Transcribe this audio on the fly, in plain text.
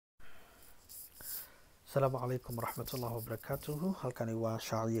Asalaamu calaykum waraxmatullaahi wabarakaatuhu. Halkani waa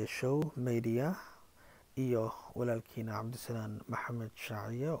Shaaciye Show Media iyo walaalkiina Cabdisalaan Maxamed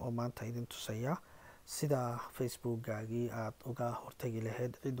Shaaciye oo maanta idin tusaya sida Facebookgaagii aad uga hortagi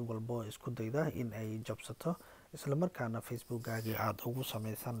lahayd cid walbo isku dayda in ay jabsato, isla markaana Facebookgaagii aad ugu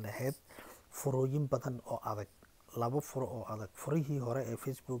samaysan lahayd furooyin badan oo adag. Labo furo oo adag. Furihii hore ee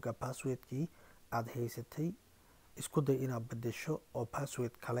Facebookga passwordkii aad haysatay, isku day inaad bedesho oo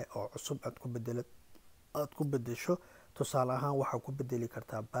password kale oo cusub aad ku bedesho. Tusaale ahaan waxaa ku bedeli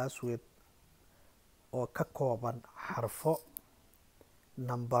kartaa password oo ka kooban xarfo,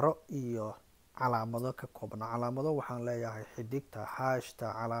 nambaro iyo calaamado ka kooban. Calaamado waxaan leeyahay xidigta,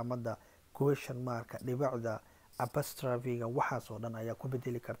 hashta, calaamada question marka, dhibicda, apostrophe-ga, waxaas oo dhan ayaa ku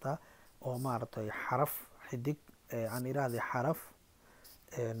bedeli kartaa oo maaragtay xaraf xidig aan iraahday xaraf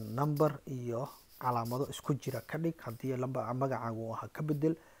number iyo calaamado isku jira ka dhig. haddii magacaaga uu ahaa ka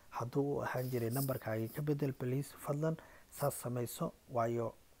bedel, hadduu u ahaan jiray nambarkaagii ka bedel. Please fadlan saas samayso,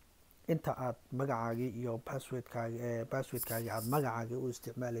 waayo inta aad magacaagii iyo passwordkaagii aad magacaagii u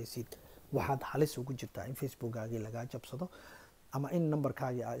isticmaalaysid, waxaad halis ugu jirtaa in Facebookgaagii lagaa jabsado, ama in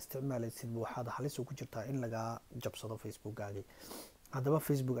nambarkaagii aad isticmaalaysid waxaad halis ugu jirtaa in lagaa jabsado Facebookgaagii. Haddaba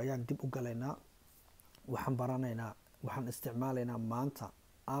Facebook ayaan dib u galaynaa. Waxaan isticmaalaynaa maanta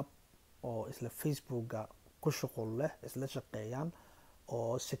app oo isla Facebookga ku shuqul leh, isla shaqeeyaan,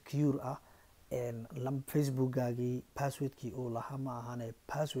 oo secure ah. Facebookgaagii passwordkii uu lahaa ma ahane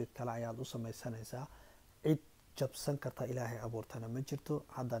password kale ayaad u samaysanaysaa. cid jabsan karta ilaahay abuurtana ma jirto.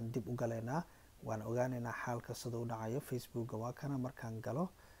 haddaan dib u galaynaa, waan ogaanaynaa xaalka sida u dhacayo. Facebookga waa kana. markaan galo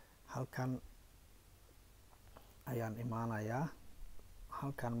halkan ayaan imaanayaa.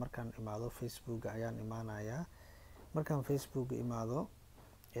 markaan imaado Facebookga ayaan imaanayaa. markaan Facebookga imaado,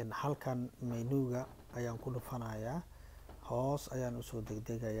 halkan menuga ayaan ku dhufanayaa. hoos ayaan usoo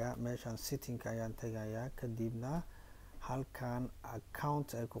degdegayaa. meeshaan setting ayaan tegayaa. kadibna halkan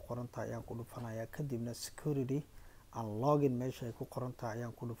account ay ku qoran tahay ayaan ku dhufanayaa. kadibna security and login meesha ay ku qoran tahay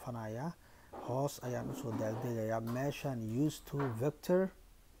ayaan ku dhufanayaa. hoos ayaan usoo degdegayaa. meeshaan use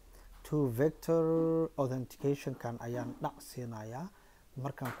two vector authentication kan ayaan dhac siinayaa.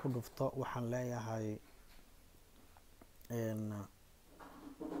 markaan ku dhufto waxaan leeyahay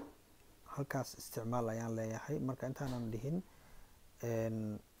halkaas isticmaal ayaan leeyahay. marka intaanan dhihin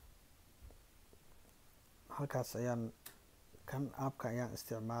halkaas ayaan appka ayaan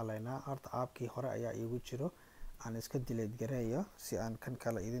isticmaalaynaa. horta appkii hore ayaa iigu jiro, aan iska delete gareeyo si aan kan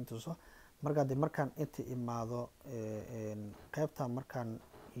kale idin tuso. markaan inta imaado qaybta, markaan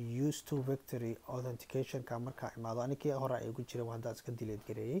use two vector authentication ka markaa imaado, anikii hore iigu jira haddaan iska delete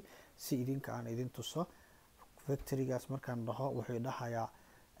gareeyay si idinka aan idin tuso. vectorigaas markaan dhaho wuxuu dhahayaa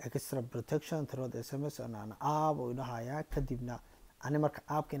extra protection through SMS and app uu dhahayaa. kadibna ani marka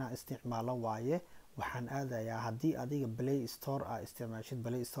appka inaan isticmaalo waaye, waxaan aadayaa. haddii adiga Play Store aad isticmaashid,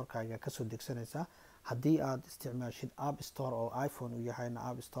 Play Store-kaaga kasoo degsanaysaa. haddii aad isticmaashid App Store oo iPhone u yahayna,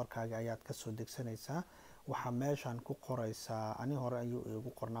 App Store-kaaga ayaad kasoo degsanaysaa. waxaa meeshaan ku qoraysaa, ani hore ayuu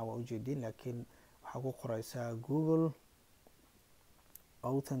igu qornaa waa ujeedin, laakiin waxaa ku qoraysaa Google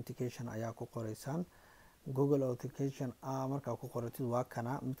Authentication ayaa ku qoraysaan. Google Authentication markaa ku qoratid waa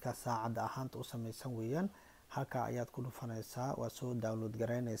kana, midkaas saacadda ahaanta u samaysan weeyaan. halkaa ayaad ku dhufanaysaa, waa soo download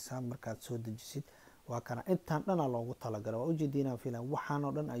garaynaysaa. markaad soo dejisid waa kana. intaan dhana loogu talagalay, waa ujeedinaan filan. waxaan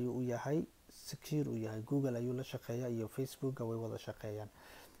oo dhan ayuu u yahay secure u yahay. Google ayuu la shaqeeyaa iyo Facebookga way wada shaqeeyaan.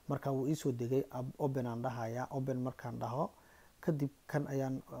 marka wuu iisoo degay. open aan dhahayaa. open markaan dhaho kadib kan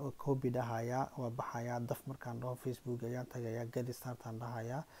ayaan copy dhahayaa, waa baxayaa. daf markaan dhaho Facebook ayaan tagayaa. get start aan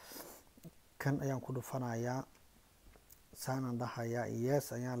dhahayaa. kan ayaan ku dhufanayaa. saanaan dhahayaa.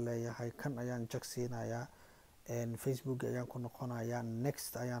 yes ayaan leeyahay. kan ayaan jagsiinayaa. Facebook ayaan ku noqonayaa.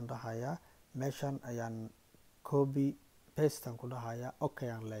 next ayaan dhahayaa. meeshan ayaan copy paste aan ku dhahayaa. okay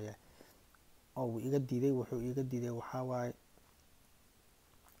aan leeyahay. wuu iga diiday. wuxuu iga diiday waxaa waaye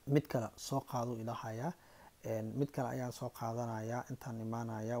mid kale soo qaado idhahayaa. mid kale ayaan soo qaadanayaa. intaan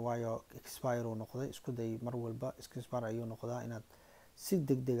imaanayaa, waayo expire uu noqday. isku day mar walba expire ayuu noqdaa inaad si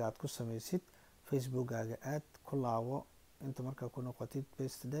degdeg aad ku samaysid. Facebookgaaga aad ku laabo. inta markaa ku noqotid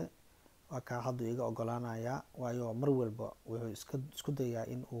paste de, waa kaa hadduu iga ogolaanayaa, waayo mar walba wuxuu isku dayaa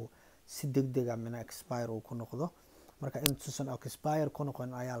in uu si degdega mina expire uu ku noqdo. marka intuusan expire ku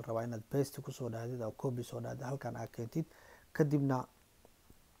noqon ayaa la rabaa inaad paste kusoo dhahdid oo copy soo dhahdid, halkan aad keentid. kadibna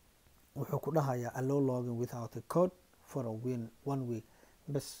wuxuu ku dhahayaa allow login without a code for one week.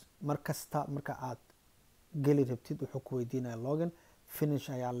 bas markasta marka aad geli rabtid wuxuu ku weydiinaya login. finish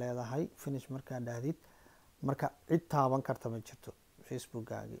ayaa leedahay. finish markaad dhahdid, marka cid taaban karta ma jirto.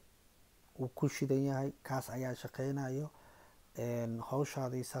 Facebookgaagii wuu ku shidan yahay. kaas ayaa shaqeynayo.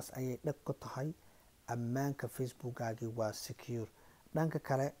 hawshaadii saas ayay dhag ku tahay. ammaanka facebookaagii waa secure. dhanka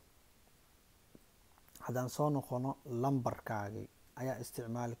kale haddaan soo noqono lambarkaagii ayaa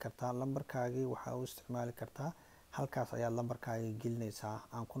isticmaali kartaa. lambarkaagii waxaa u isticmaali kartaa halkaas ayaad lambarkaagii gelinaysaa.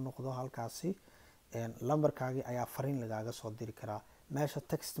 aan ku noqdo halkaasi, lambarkaagii ayaa fariin lagaaga soo diri karaa. meesha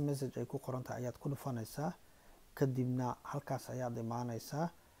text message ay ku qoran tahay ayaad ku dhufanaysaa, kadibna halkaas ayaad imaanaysaa,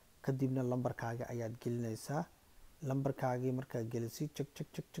 kadibna lambarkaagii ayaad gelinaysaa. lambarkaagii markaad gelisid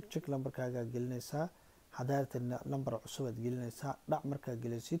jek lambarkaagaa gelinaysaa. haddaad lambar cusub aad gelinaysaa, dhac markaad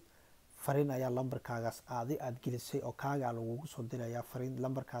gelisid fariin ayaa lambarkaagaas aad gelisay oo kaagaa lagugu soo dirayaa fariin.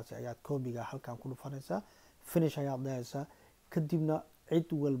 lambarkaasi ayaad koobiga halkan ku dhufanaysaa, finish ayaad dhahaysaa. kadibna cid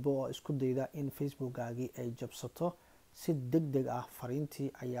walba oo isku dayda in facebookaagii ay jabsato, si deg deg ah fariintii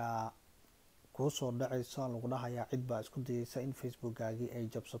ayaa kuu soo dhacaysa, lagu dhahayaa cid baa isku dayaysa in facebookaagii ay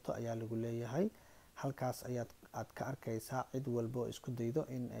jabsato ayaa lagu leeyahay. halkaas aad ka arkaysaa cid walba oo isku daydo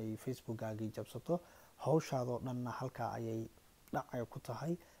in ay facebookaagii jabsato. hawshaadoo dhanna halkaa ayay dhacay ku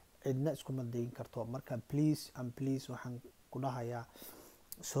tahay, cidna iskuma dayin karto. marka please and please waxaan ku dhahayaa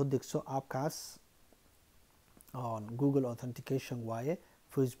soo degso appkaas Google authentication waaye.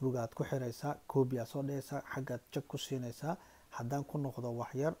 facebook aad ku xiraysaa, copy aad soo dhigaysaa, xaggaad jag ku siinaysaa. haddaan ku noqdo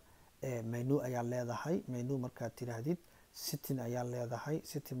waxyar, menu ayaa leedahay. menu markaad tiraahdid setting ayaa leedahay.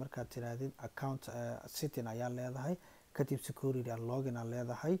 setting markaad tiraahdid account setting ayaa leedahay. kadib security and login aad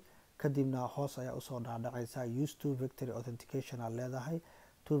leedahay. kadibna hoos ayaa usoo dhaadhacaysaa use two factor authentication aad leedahay.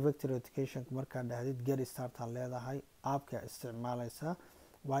 two factor authentication markaad dhahdid get start aad leedahay. appka isticmaalaysaa,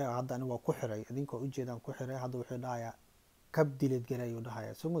 waayo hadda aniga waa ku xiray, idinkoo ujeedaan ku xiray. hadda wuxuu dhahayaa kab delete gareeyuu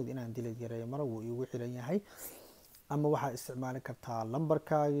dhahayaa. soo moogid inaan delete gareeyo mara wuu iigu xiran yahay. ama waxaad isticmaali kartaa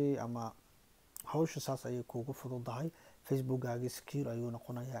lambarkaagii, ama hawsha saas ayay kuugu fududahay. facebookaagii secure ayuu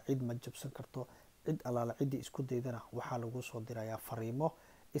noqonayaa, cid ma jabsan karto. cid allaala ciddii isku daydana waxaa lagu soo dirayaa fariimo.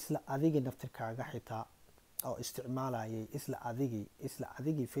 isla adigii naftirkaaga xitaa oo isticmaalayay, isla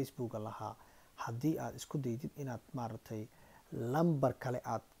adigii facebooka lahaa, haddii aad isku daydid inaad maaragtay lambar kale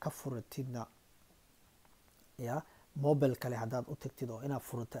aad ka furatidna, ya mobile kale haddaad u tagtid oo inaad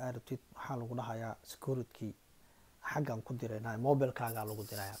furato aad rabtid, waxaa lagu dhahayaa security xaggan ku dirayna, mobilekaagaa lagu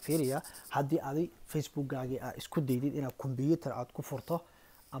diraya. fiiriya, haddii adi facebookaagii aad isku daydid inaad computer aad ku furto,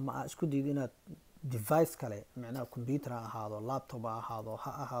 ama aad isku daydid inaad device kale, macnaha computer ha ahaado, laptop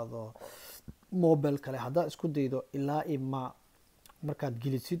ha ahaado mobile kale, haddaad isku daydo ilaa ima markaad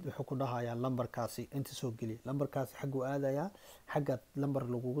gelisid wuxuu ku dhahayaa lambarkaasi inta soo geli. lambarkaasi xagguu aadayaa, xaggaad lambar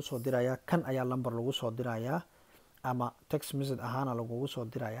lagugu soo dirayaa. kan ayaa lambar lagu soo dirayaa, ama text message ahaana lagugu soo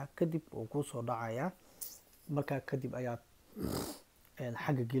dirayaa. kadib uu kuu soo dhacayaa. markaa kadib ayaad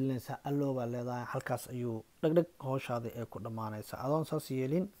xagga gelinaysaa, allow baa leedahay. halkaas ayuu dhegdheg hawshaadii ay ku dhammaanaysa. adoon saas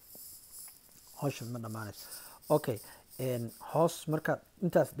yeelin hawsha ma dhammaanaysa. okay, hoos markaad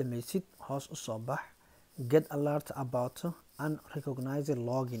intaas dhamaysid, hoos usoo bax, get alert about unrecognized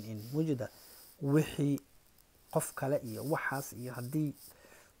login in. mujida wixii qof kale iyo waxaas, iyo haddii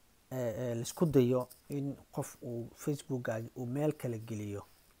laisku dayo in qof uu facebookaagi uu meel kale geliyo,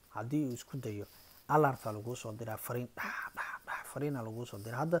 haddii uu isku dayo alarta laguu soo diraa, fariin dhax fariina laguu soo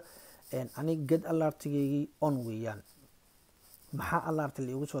diraa. hadda anig get alartigeygii on weeyaan. maxaa alarta la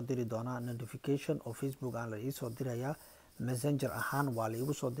iigu soo diri doonaa? notification oo facebook aan la ii soo dirayaa. messenger ahaan waa la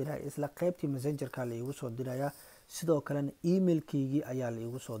iigu soo diraya, isla qaybtii messengerka la iigu soo dirayaa. sidoo kalena emailkeygii ayaa la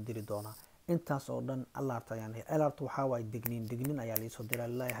iigu soo diri doonaa. intaas oo dhan alert ayaan helay. alert waxaa waaye digniin ayaa la ii soo diraa,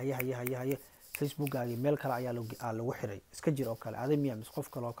 laleeyahay haye facebookaagii meel kale ayaa lagu xiray, iska jir oo kale, adi miya mise qof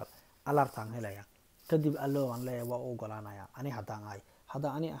kale oo kale. alert aan helaya, kadib allow aan leeyahay, waa u ogolaanaya ani haddaan ahay.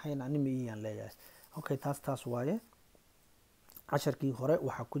 haddaan ani ahayn ani miiyaan leeyahay. okay, taas waaye. casharkii hore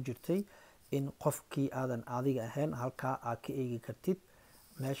waxaa ku jirtay in qofkii aadan adiga ahayn halkaa aad ka eegi kartid.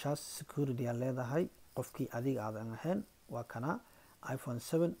 meeshaas security aan leedahay. qofkii adiga aadan ahayn waa kana iphone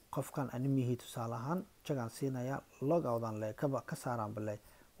 7. qofkan animihii tusaale ahaan jagaan siinaya, log outan le ka saaraan bale,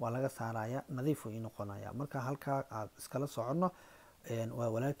 waa laga saaraya, nadiif uu ii noqonaya. marka halkaa aad iskala socono. waa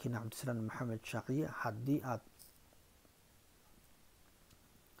walaalkiina cabdisalaam maxamed shaaciye. haddii aad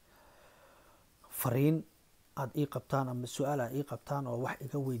fariin aad ii qabtaan ama su-aal aad ii qabtaan oo wax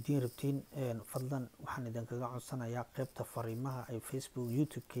iga weydiin rabtiin, fadlan waxaan idinkaga codsanayaa qaybta fariimaha ay facebook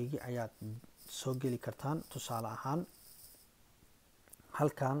youtube-keygii ayaad soo geli kartaan. tusaale ahaan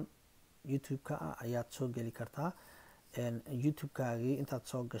halkan youtube-ka ah ayaad soo geli kartaa. youtube-kaagii intaad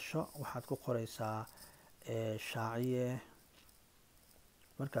soo gasho waxaad ku qoraysaa shaaciye.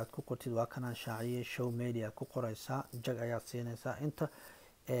 markaad ku qortid waa kanaan shaaciye show media ku qoraysaa, jag ayaad siinaysaa. inta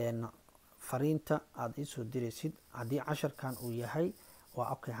fariinta aad iisoo diraysid, haddii casharkan uu yahay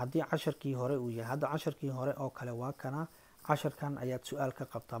waa okay, haddii casharkii hore uu yahay, hadda casharkii hore oo kale waa kana. casharkan ayaad su-aal ka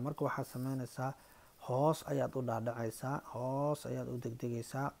qabtaa. marka waxaad sameynaysaa hoos ayaad u dhaadhacaysaa, hoos ayaad u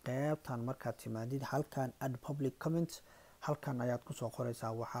degdegaysaa. qeybtan markaad timaadid halkan add public comments, halkan ayaad kusoo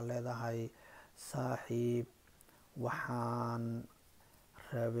qoraysaa. waxaad leedahay saaxiib, waxaan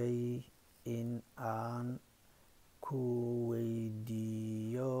rabay in aan ku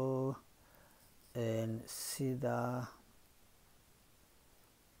weydiiyo sida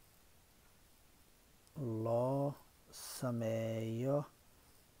loo sameeyo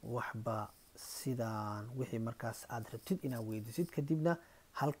waxba sidaan, wixii markaas aad rabtid inaad weydiisid. kadibna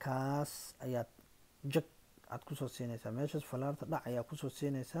halkaas ayaad jag aad kusoo siinaysaa, meeshaas falaarta dhac ayaa kusoo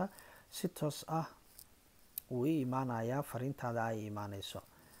siinaysaa. si toos ah wuu i imaanayaa, fariintaada ay imaanayso.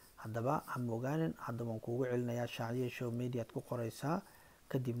 haddaba hamogaanin, hadda waan kuugu celinayaa shaaciye show media aad ku qoraysaa,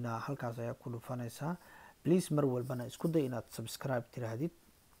 kadibna halkaas ayaa ku dhufanaysaa. please mar walbana isku day inaad subscribe tiraahdid.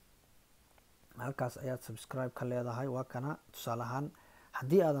 halkaas ayaad subscribe ka leedahay. waa kana tusaale ahaan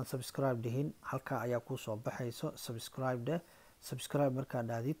haddii aadan subscribe dhihin, halkaa ayaa kusoo baxayso subscribe dheh. subscribe markaa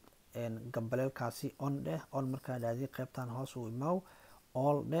dhahdid, gambaleelkaasi on dheh. on markaa dhahdid, qeybtan hoos u imaaw,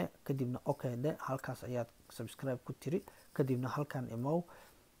 all dheh, kadibna okay dheh. halkaas ayaad subscribe ku tiri. kadibna halkan imaaw,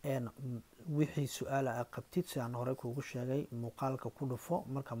 wixii su-aala aad qabtid sidaan hore kuugu sheegay, muuqaalka ku dhufo.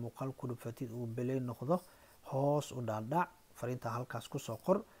 marka muuqaal ku dhufatid uu belay noqdo, hoos u dhaadhac, fariinta halkaas kusoo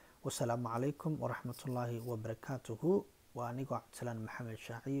qor. wasalaamu calaykum waraxmatullaahi wabarakaatuhu. waa anigoo cabdisalaan maxamed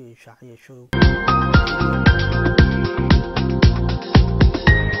shaaciye iyo shaaciye show.